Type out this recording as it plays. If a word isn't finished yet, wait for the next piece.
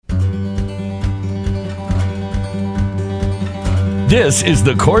This is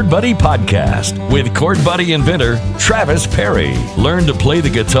the Chord Buddy Podcast with Chord Buddy inventor Travis Perry. Learn to play the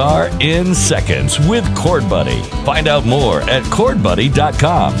guitar in seconds with Chord Buddy. Find out more at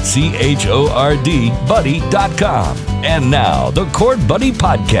chordbuddy.com. CHORD buddy.com. And now, the Chord Buddy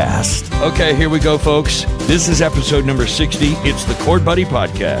Podcast. Okay, here we go, folks. This is episode number 60. It's the Chord Buddy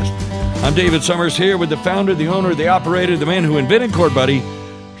Podcast. I'm David Summers here with the founder, the owner, the operator, the man who invented Chord Buddy,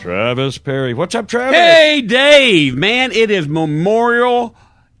 Travis Perry. What's up, Travis? Hey, Dave, man, it is Memorial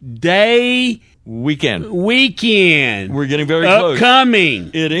Day Weekend. weekend. We're getting very close. Upcoming.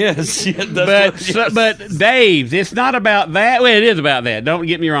 It is. Yeah, that's But Dave, it's not about that. Well, it is about that. Don't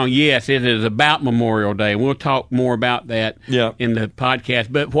get me wrong. Yes, it is about Memorial Day. We'll talk more about that in the podcast.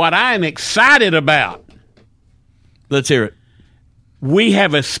 But what I am excited about, Let's hear it. we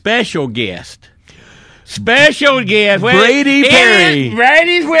have a special guest. Special guest. Brady Perry.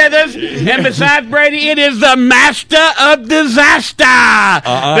 Brady's with us. And besides Brady, it is the master of disaster.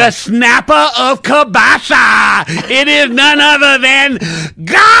 The snapper of Kabasa. It is none other than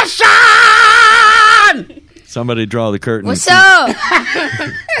Garson. Somebody draw the curtain. What's up?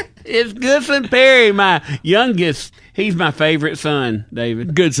 It's Goodson Perry, my youngest. He's my favorite son,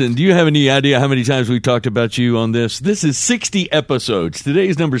 David. Goodson, do you have any idea how many times we talked about you on this? This is 60 episodes.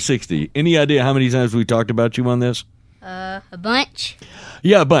 Today's number 60. Any idea how many times we talked about you on this? A bunch.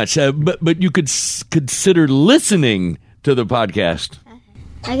 Yeah, a bunch. But you could consider listening to the podcast.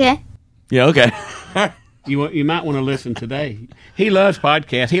 Okay. Yeah, okay. You might want to listen today. He loves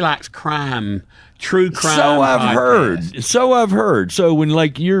podcasts. He likes crime, true crime. So I've podcasts. heard. So when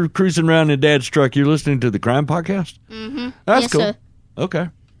you're cruising around in Dad's truck, you're listening to the crime podcast? Mm-hmm. That's Yes, cool. sir. Okay.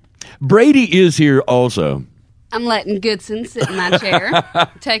 Brady is here also. I'm letting Goodson sit in my chair,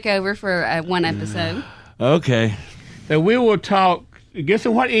 take over for one episode. Okay. So we will talk. Guess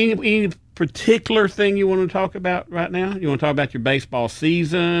what? Any particular thing you want to talk about right now? You want to talk about your baseball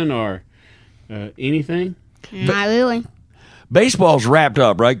season or anything? Not really. Baseball's wrapped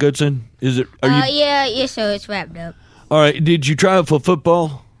up, right, Goodson? Is it? Yes, sir. It's wrapped up. All right. Did you try out for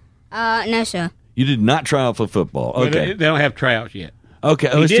football? No, sir. You did not try out for football. Well, Okay. they don't have tryouts yet. Okay.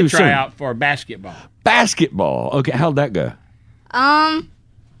 He Let's do did try soon. out for basketball. Basketball. Okay. How'd that go? I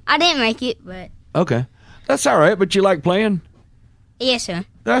didn't make it, but Okay. That's all right. But you like playing? yes, sir.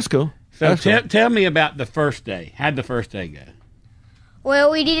 That's cool. So That's cool. tell me about the first day. How'd the first day go?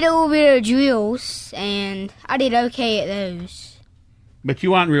 Well, we did a little bit of drills, and I did okay at those. But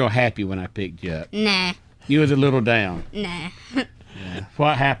you weren't real happy when I picked you up. Nah. You was a little down. Nah.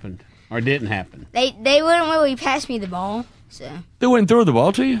 What happened or didn't happen? They wouldn't really pass me the ball, so They wouldn't throw the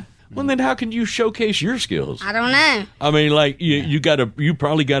ball to you? Well, then how can you showcase your skills? I don't know. I mean, you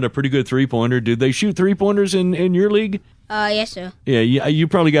probably got a pretty good 3-pointer. Did they shoot 3-pointers in your league? Yes, sir. Yeah, you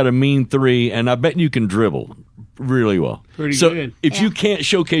probably got a mean 3, and I bet you can dribble really well. Pretty so good. If you can't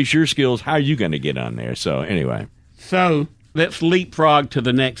showcase your skills, how are you going to get on there? So anyway, So let's leapfrog to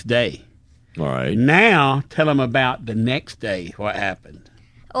the next day. all right. Now tell them about the next day. What happened?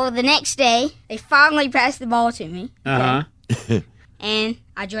 Well, the next day, they finally passed the ball to me. Uh huh. And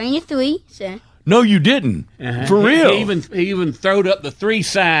I drained a 3, so No, you didn't. For real. He even throwed up the 3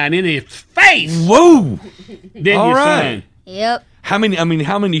 sign in his face. Whoa. Didn't All you, right. son? yep. How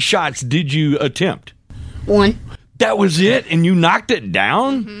many shots did you attempt? 1. That was it, and you knocked it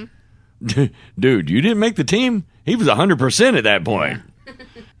down? Mm-hmm. Dude, you didn't make the team? He was 100% at that point.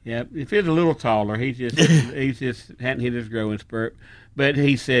 Yeah, if he was a little taller, he just hadn't hit his growing spurt. But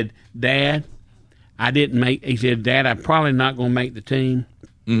he said, Dad, he said, Dad, I'm probably not going to make the team.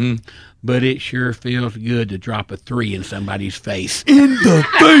 Mm-hmm. But it sure feels good to drop a 3 in somebody's face. In the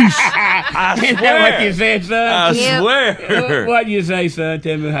face! I Is that what you said, son? I Yep. swear. What you say, son?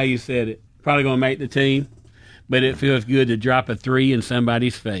 Tell me how you said it. Probably going to make the team, but it feels good to drop a 3 in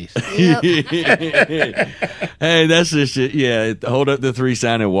somebody's face. Yep. Hey, that's just it. Yeah, hold up the 3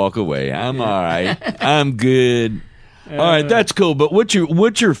 sign and walk away. I'm all right. I'm good. All right, that's cool. But what's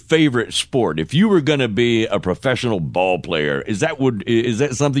your favorite sport? If you were going to be a professional ball player, is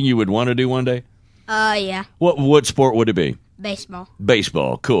that something you would want to do one day? Yeah. What sport would it be? Baseball.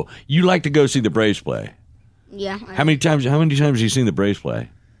 Baseball. Cool. You like to go see the Braves play? Yeah. How many times have you seen the Braves play?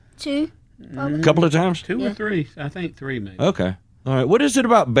 2. A couple of times? 2 or 3. I think 3 maybe. Okay. All right. What is it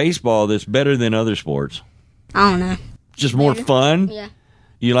about baseball that's better than other sports? I don't know. Just more fun? Yeah.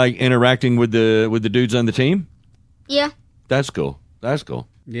 You like interacting with the dudes on the team? Yeah. That's cool. That's cool.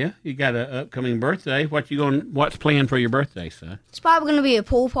 Yeah, you got an upcoming birthday. What's planned for your birthday, son? It's probably going to be a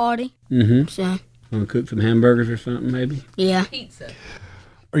pool party. Mm-hmm. So, Want to cook some hamburgers or something, maybe? yeah. Pizza.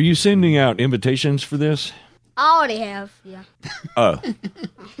 Are you sending out invitations for this? I already have, yeah. Oh,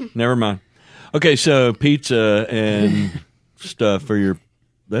 never mind. Okay, so pizza and stuff for your.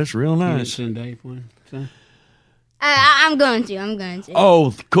 That's real You nice. send Dave one, son? I'm going to.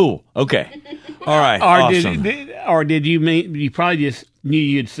 Oh, cool. Okay. All right. Or awesome. did you mean you probably just knew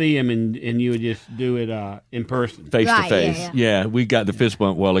you'd see him and you would just do it in person? Face to Right, face. yeah. Yeah, we got the fist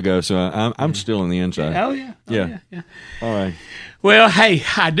bump a while ago, so I'm still on the inside. Oh yeah. Yeah. All right. Well, hey,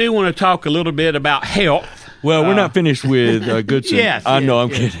 I do want to talk a little bit about health. Well, we're not finished with Goodson. Yes, I know.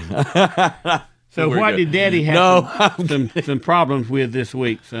 yes, I'm yes. kidding. So We're what good. did Daddy have some problems with this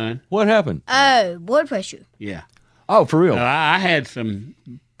week, son? What happened? Oh, blood pressure. Yeah. Oh, for real? I had some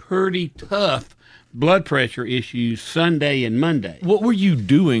pretty tough blood pressure issues Sunday and Monday. What were you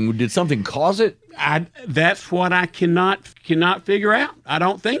doing? Did something cause it? That's what I cannot figure out. I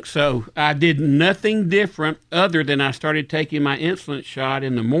don't think so. I did nothing different other than I started taking my insulin shot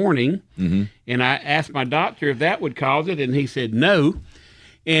in the morning, and I asked my doctor if that would cause it, and he said no.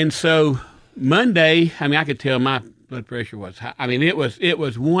 And so Monday, I mean, I could tell my blood pressure was high. I mean, it was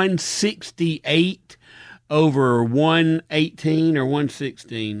 168 over 118 or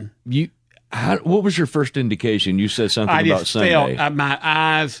 116. What was your first indication? You said something I about just Sunday. felt my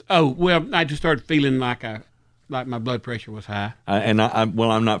eyes. Oh well, I just started feeling like my blood pressure was high. I'm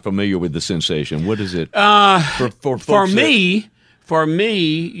not familiar with the sensation. What is it? For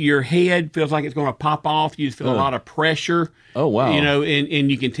me, your head feels like it's going to pop off. You just feel a lot of pressure. Oh wow! You know,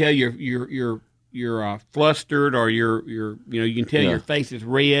 and you can tell you're flustered, or you can tell your face is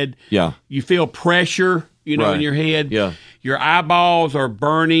red. Yeah. You feel pressure, Right. in your head. Yeah. Your eyeballs are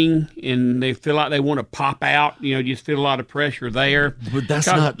burning, and they feel like they want to pop out. You just feel a lot of pressure there. But that's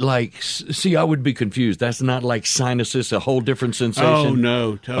not like. See, I would be confused. That's not like sinuses. A whole different sensation. Oh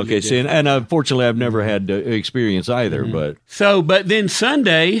no! Totally Okay. See, and unfortunately, I've never had experience either. But But then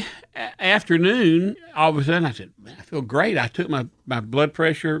Sunday afternoon, all of a sudden I said, man, I feel great. I took my blood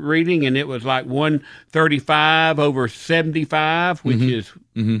pressure reading, and it was like 135 over 75, which is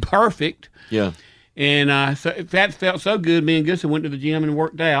perfect. yeah, And so that felt so good. Me and Gussie went to the gym and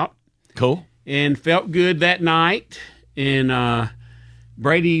worked out cool. and felt good that night. And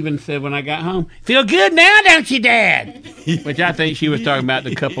Brady even said when I got home, "Feel good now, don't you, Dad?" Which I think she was talking about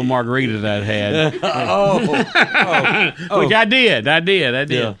the couple margaritas I'd had. Which I did.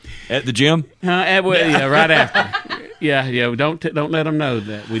 Yeah. At the gym. Right after. Yeah. Don't let them know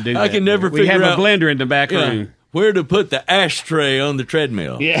that we do. I can never We figure have out- a blender in the back room. Where to put the ashtray on the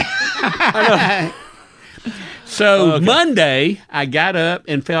treadmill? Yeah. So Monday, I got up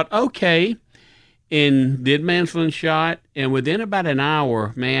and felt okay, and did my insulin shot, and within about an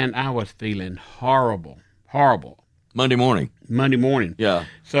hour, man, I was feeling horrible. Monday morning. Monday morning. Yeah.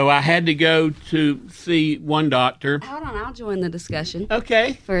 So I had to go to see one doctor. Hold on, I'll join the discussion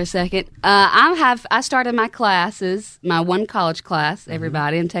Okay. for a second. I started my classes, my one college class,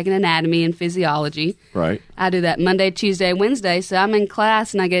 everybody. I'm taking anatomy and physiology. Right. I do that Monday, Tuesday, Wednesday. So I'm in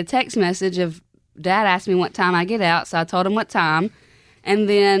class and I get a text message of Dad asked me what time I get out. So I told him what time. And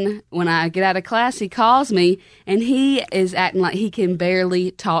then when I get out of class, he calls me and he is acting like he can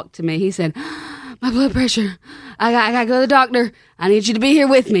barely talk to me. He said, "My blood pressure. I got to go to the doctor. I need you to be here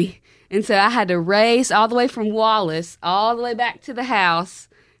with me." And so I had to race all the way from Wallace all the way back to the house.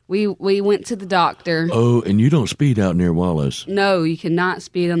 We went to the doctor. Oh, and you don't speed out near Wallace. No, you cannot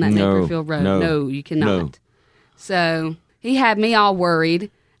speed on that No, Naperville Road. no, No, you cannot. no. So he had me all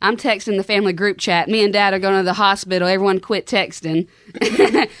worried. I'm texting the family group chat. Me and Dad are going to the hospital. Everyone quit texting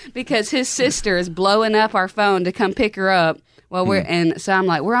because his sister is blowing up our phone to come pick her up. Well, and so I'm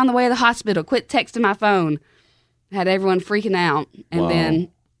like, "We're on the way to the hospital. Quit texting my phone." Had everyone freaking out, and then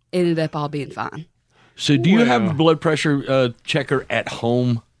ended up all being fine. So do you have a blood pressure checker at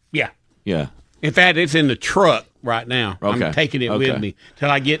home? Yeah. Yeah. In fact, it's in the truck right now. Okay. I'm taking it Okay. with me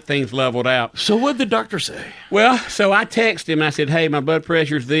till I get things leveled out. So what did the doctor say? Well, so I texted him. I said, "Hey, my blood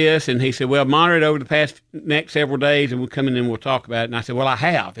pressure's this," and he said, "Well, monitor it over the next several days, and we'll come in and we'll talk about it." And I said, "Well, I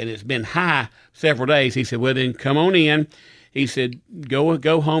have, and it's been high several days." He said, "Well, then come on in." He said,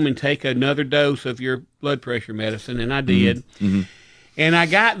 go home and take another dose of your blood pressure medicine, and I did. Mm-hmm. And I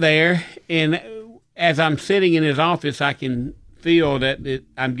got there, and as I'm sitting in his office, I can feel that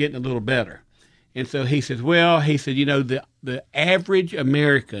I'm getting a little better. And so he says, the average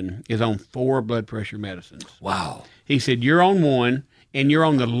American is on 4 blood pressure medicines. Wow. He said, you're on 1, and you're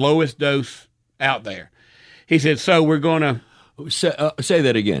on the lowest dose out there. He said, so we're going to... Say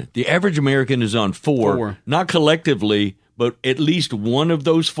that again. The average American is on 4, not collectively, but at least one of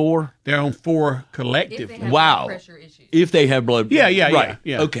those 4? They're on 4 collectively. Wow. If they have blood Yeah. Right.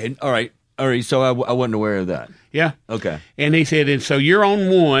 Yeah. Okay. All right. So I wasn't aware of that. Yeah. Okay. And he said, and so you're on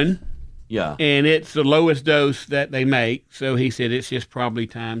 1, Yeah. and it's the lowest dose that they make. So he said it's just probably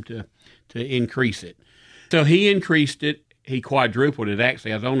time to increase it. So he increased it, he quadrupled it.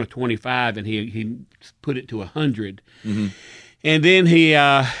 Actually, I was on a 25, and he put it to 100. Mm-hmm. And then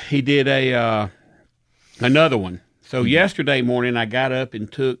he did another one. So yesterday morning, I got up and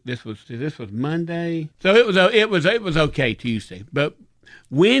took this was Monday. So it was okay Tuesday, but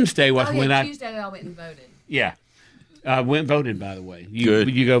Wednesday was when Tuesday I went and voted. Yeah. Went voted, by the way. Good.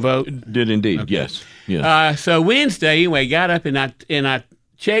 Did you go vote? Did indeed. Okay. Yes. Yes. So Wednesday, anyway, got up and I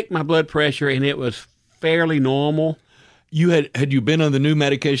checked my blood pressure, and it was fairly normal. You had you been on the new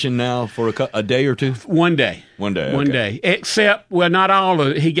medication now for a day or two? One day. One day. One okay. day. Except, well, not all of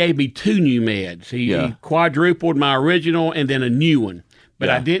it. He gave me 2 new meds. He quadrupled my original and then a new one. But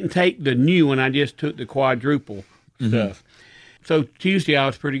I didn't take the new one. I just took the quadruple stuff. So Tuesday, I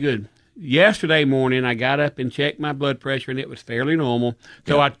was pretty good. Yesterday morning, I got up and checked my blood pressure, and it was fairly normal.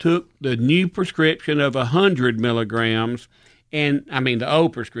 So I took the new prescription of 100 milligrams, and I mean the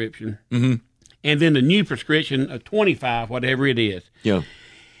old prescription. Mm-hmm. And then the new prescription of 25, whatever it is. Yeah.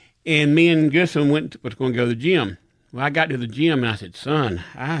 And me and Gusson was going to go to the gym. Well, I got to the gym, and I said, son,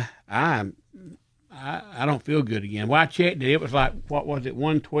 I don't feel good again. Well, I checked it. It was like, what was it,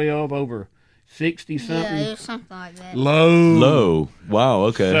 112 over 60 something? Yeah, it was something like that. Low. Wow,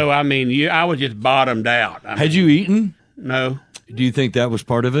 okay. So, I mean, I was just bottomed out. Had you eaten? No. Do you think that was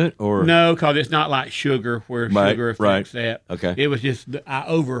part of it, or No, because it's not like sugar, where sugar affects that. Okay. It was just, I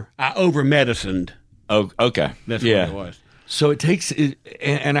over medicined. Oh, okay. That's what it was. So it takes,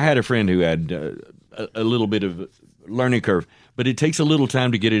 and I had a friend who had a little bit of learning curve, but it takes a little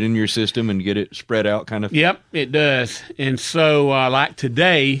time to get it in your system and get it spread out, kind of. Yep, it does. And so, like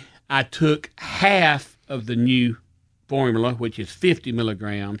today, I took half of the new formula, which is 50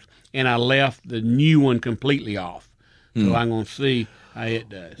 milligrams, and I left the new one completely off. So I'm going to see how it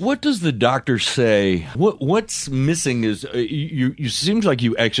does. What does the doctor say? What's missing is you seems like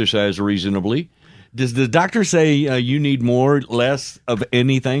you exercise reasonably. Does the doctor say you need more, less of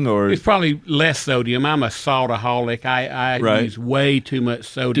anything, or It's probably less sodium. I'm a saltaholic. I use way too much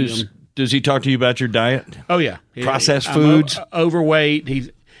sodium. does he talk to you about your diet? Oh yeah, Processed I'm foods?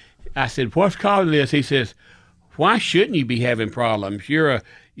 overweight. I said, what's causing this? He says, why shouldn't you be having problems?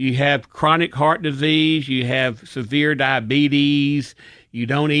 You have chronic heart disease. You have severe diabetes. You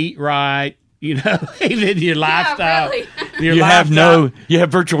don't eat right. You know, even your lifestyle. really. You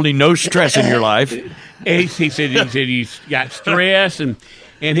have virtually no stress in your life. He said you got stress, and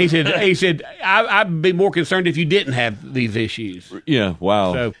he said I'd be more concerned if you didn't have these issues. Yeah,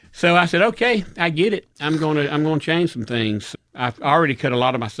 wow. So I said, okay, I get it. I'm gonna change some things. I've already cut a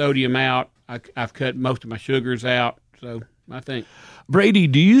lot of my sodium out. I've cut most of my sugars out. So I think. Brady,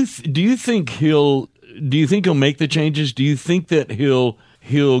 do you think he'll make the changes? Do you think that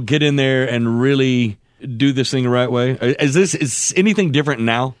he'll get in there and really do this thing the right way? Is anything different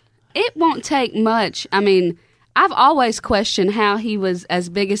now? It won't take much. I mean, I've always questioned how he was as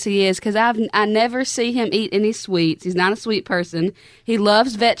big as he is because I never see him eat any sweets. He's not a sweet person. He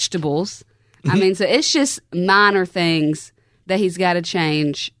loves vegetables. I mean, so it's just minor things that he's got to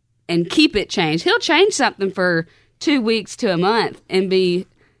change and keep it changed. He'll change something for 2 weeks to a month and be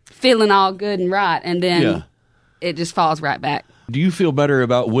feeling all good and right, and then it just falls right back. Do you feel better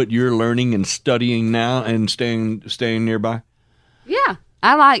about what you're learning and studying now and staying nearby? Yeah,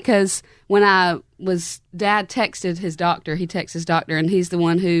 I like because when Dad texted his doctor, he texts his doctor, and he's the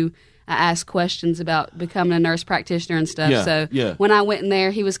one who I asked questions about becoming a nurse practitioner and stuff. Yeah. When I went in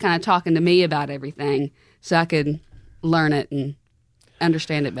there, he was kind of talking to me about everything so I could learn it and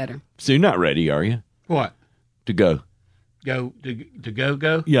understand it better. So you're not ready, are you? What? To go? Go?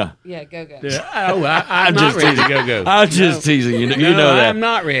 Yeah. Yeah, go. I'm not ready to go. I'm just teasing you. You know that. I'm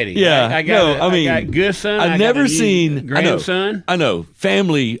not ready. Yeah. I got Gusson. I've never seen grandson. I know.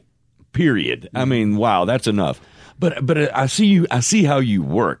 Family. Period. I mean, wow, that's enough. But I see how you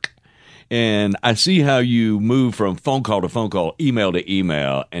work, and I see how you move from phone call to phone call, email to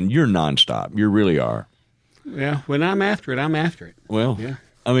email, and you're nonstop. You really are. Yeah. When I'm after it, I'm after it. Well. Yeah.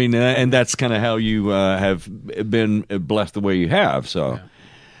 I mean, and that's kind of how you have been blessed the way you have. So,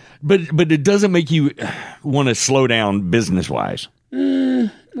 but it doesn't make you want to slow down business wise.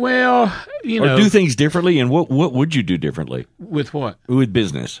 Well, or do things differently. And what would you do differently with what? With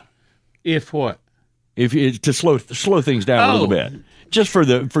business? If what? If to slow things down a little bit, just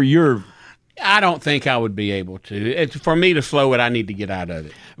for your. I don't think I would be able to. For me to slow it, I need to get out of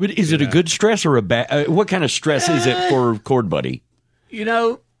it. But is it a good stress or a bad? What kind of stress is it for Cord Buddy?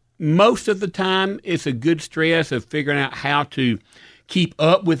 Most of the time, it's a good stress of figuring out how to keep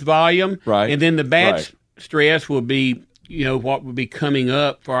up with volume. Right. And then the bad stress will be, what will be coming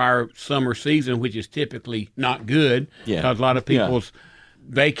up for our summer season, which is typically not good. Yeah. Because a lot of people's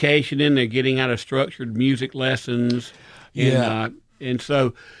vacationing, they're getting out of structured music lessons. And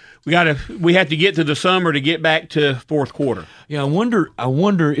so we have to get to the summer to get back to fourth quarter. Yeah, I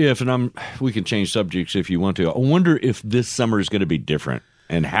wonder if, and we can change subjects if you want to. I wonder if this summer is going to be different,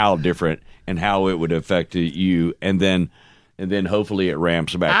 and how different, and how it would affect you, and then hopefully it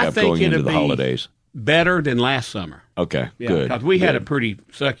ramps back up going into the holidays. Better than last summer. Okay, yeah, good. Because we had a pretty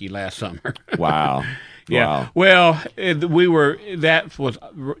sucky last summer. Wow. Yeah. Wow. Well, that was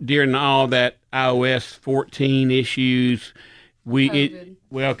during all that iOS 14 issues. Coming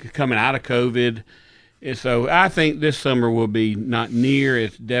out of COVID. And so I think this summer will be not near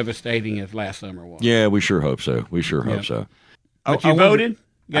as devastating as last summer was. Yeah, we sure hope so. We sure hope so. But you voted?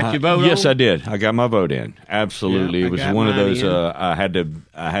 Got your vote Yes, on? I did. I got my vote in. Absolutely. Yeah, it was one of those I had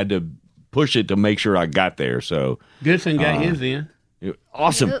to push it to make sure I got there. So Goodson got his in.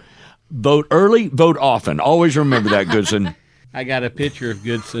 Awesome. Vote early, vote often. Always remember that, Goodson. I got a picture of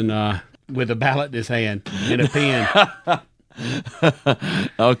Goodson with a ballot in his hand and a pen.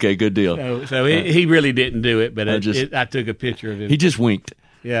 Okay, good deal. So he really didn't do it, but I took a picture of him. He just winked.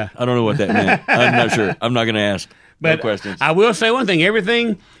 Yeah. I don't know what that meant. I'm not sure. I'm not going to ask. But no questions. I will say one thing.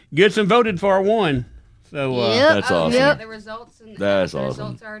 Everything Goodson voted for won. So that's awesome. Yep. The results. That's the awesome.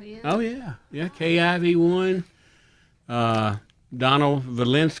 Results already in. Oh, yeah. Yeah, KIV won. Donald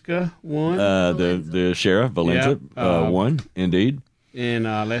Valenska won. The sheriff, Valencia, won, indeed. And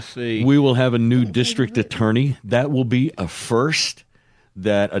let's see. We will have a new district attorney. That will be a first,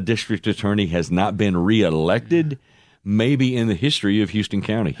 that a district attorney has not been reelected, maybe in the history of Houston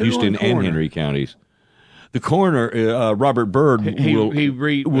County, Houston and Henry counties. The coroner, Robert Byrd,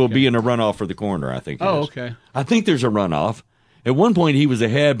 will be in a runoff for the coroner, I think. Okay. I think there's a runoff. At one point he was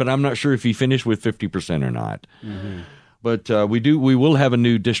ahead, but I'm not sure if he finished with 50% or not. Mm-hmm. But we will have a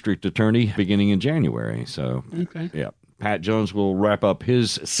new district attorney beginning in January. So, okay. Yeah. Pat Jones will wrap up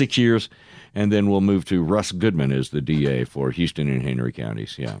his 6 years, and then we'll move to Russ Goodman as the DA for Houston and Henry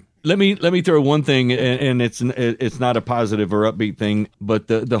counties. Yeah. Let me throw one thing, and it's not a positive or upbeat thing, but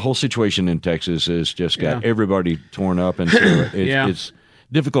the whole situation in Texas has just got everybody torn up, and so it's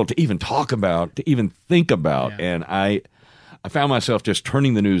difficult to even talk about, to even think about, and I found myself just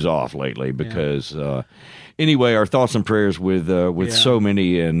turning the news off lately because anyway, our thoughts and prayers with so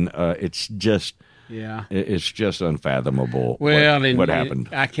many, and it's just. Yeah, it's just unfathomable. What happened.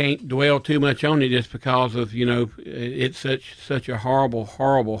 I can't dwell too much on it just because of it's such a horrible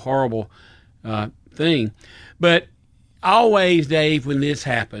thing. But always, Dave, when this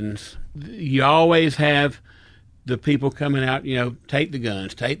happens, you always have the people coming out. Take the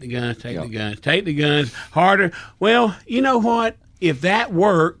guns, take the guns, take the guns, take the guns harder. Well, you know what? If that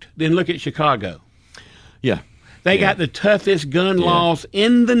worked, then look at Chicago. Yeah, they got the toughest gun laws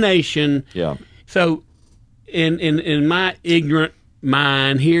in the nation. Yeah. So, in my ignorant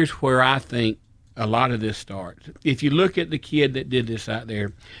mind, here's where I think a lot of this starts. If you look at the kid that did this out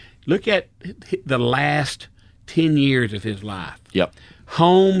there, look at the last 10 years of his life. Yep.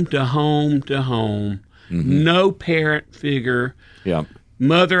 Home to home to home, no parent figure,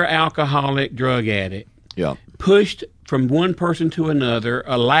 mother alcoholic, drug addict, pushed from one person to another,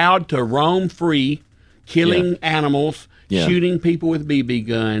 allowed to roam free, killing animals, shooting people with BB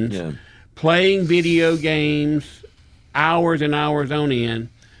guns, playing video games, hours and hours on end.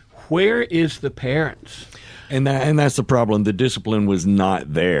 Where is the parents? And that's the problem. The discipline was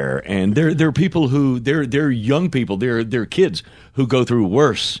not there, and there are people who they're young people, they're kids who go through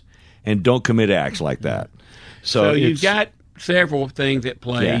worse and don't commit acts like that. So you've got several things at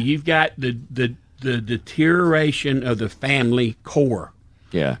play. Yeah. You've got the deterioration of the family core.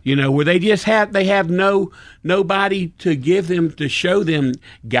 Yeah. Where they have nobody to give them, to show them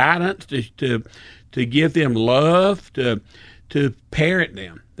guidance, to give them love, to parent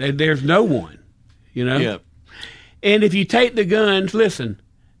them. There's no one, Yeah. And if you take the guns, listen,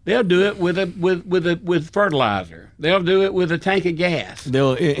 they'll do it with fertilizer. They'll do it with a tank of gas.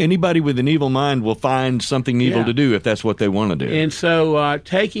 Anybody with an evil mind will find something evil to do if that's what they want to do. And so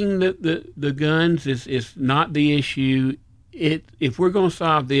taking the guns is not the issue. If we're going to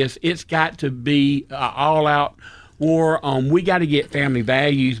solve this, it's got to be an all-out war on. We got to get family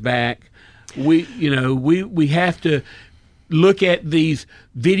values back. We have to look at these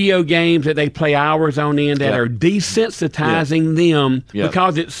video games that they play hours on end that are desensitizing them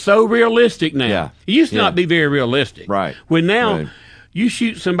because it's so realistic now. Yeah. It used to not be very realistic. Right. When now you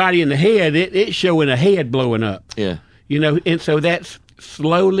shoot somebody in the head, it's showing a head blowing up. Yeah. And so that's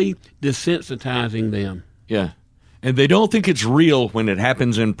slowly desensitizing them. Yeah. And they don't think it's real when it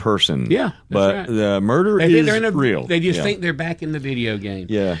happens in person. Yeah, that's but right. the murder They think is they're in real. They just Yeah. think they're back in the video game.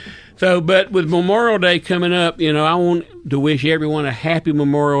 Yeah. So, but with Memorial Day coming up, I want to wish everyone a happy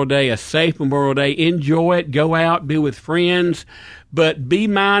Memorial Day, a safe Memorial Day. Enjoy it. Go out, be with friends, but be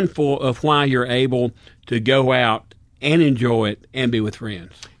mindful of why you're able to go out and enjoy it and be with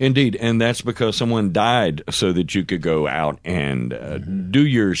friends. Indeed, and that's because someone died so that you could go out and do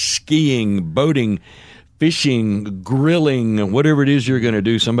your skiing, boating, fishing, grilling, whatever it is you're going to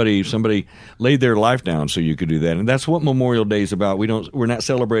do. Somebody laid their life down so you could do that, and that's what Memorial Day is about. We're not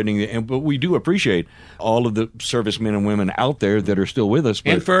celebrating it, but we do appreciate all of the servicemen and women out there that are still with us.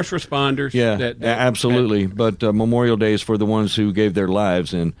 But, And first responders. yeah, absolutely. But Memorial Day is for the ones who gave their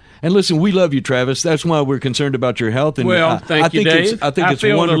lives. And listen, we love you, Travis. That's why we're concerned about your health. And Well, thank you, Dave. I think I it's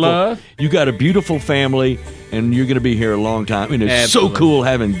feel the wonderful. love. You got a beautiful family, and you're going to be here a long time. And it's Absolutely. so cool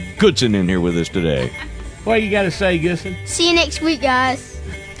having Goodson in here with us today. What you got to say, Gusson? See you next week, guys.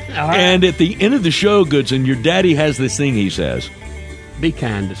 All right. And at the end of the show, Goodson, your daddy has this thing he says. Be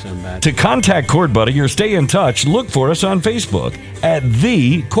kind to somebody. To contact Cord Buddy or stay in touch, look for us on Facebook at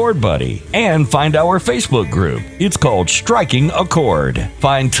The Cord Buddy and find our Facebook group. It's called Striking a Chord.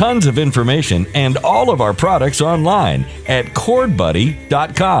 Find tons of information and all of our products online at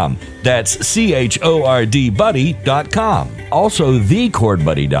cordbuddy.com. That's CHORD buddy.com. Also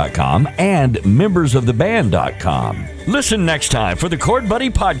thecordbuddy.com and membersoftheband.com. Listen next time for the Cord Buddy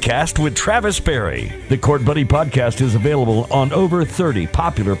Podcast with Travis Perry. The Cord Buddy Podcast is available on over 30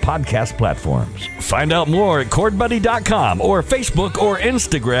 popular podcast platforms. Find out more at cordbuddy.com or Facebook or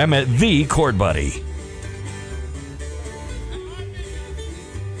Instagram at The Cord Buddy.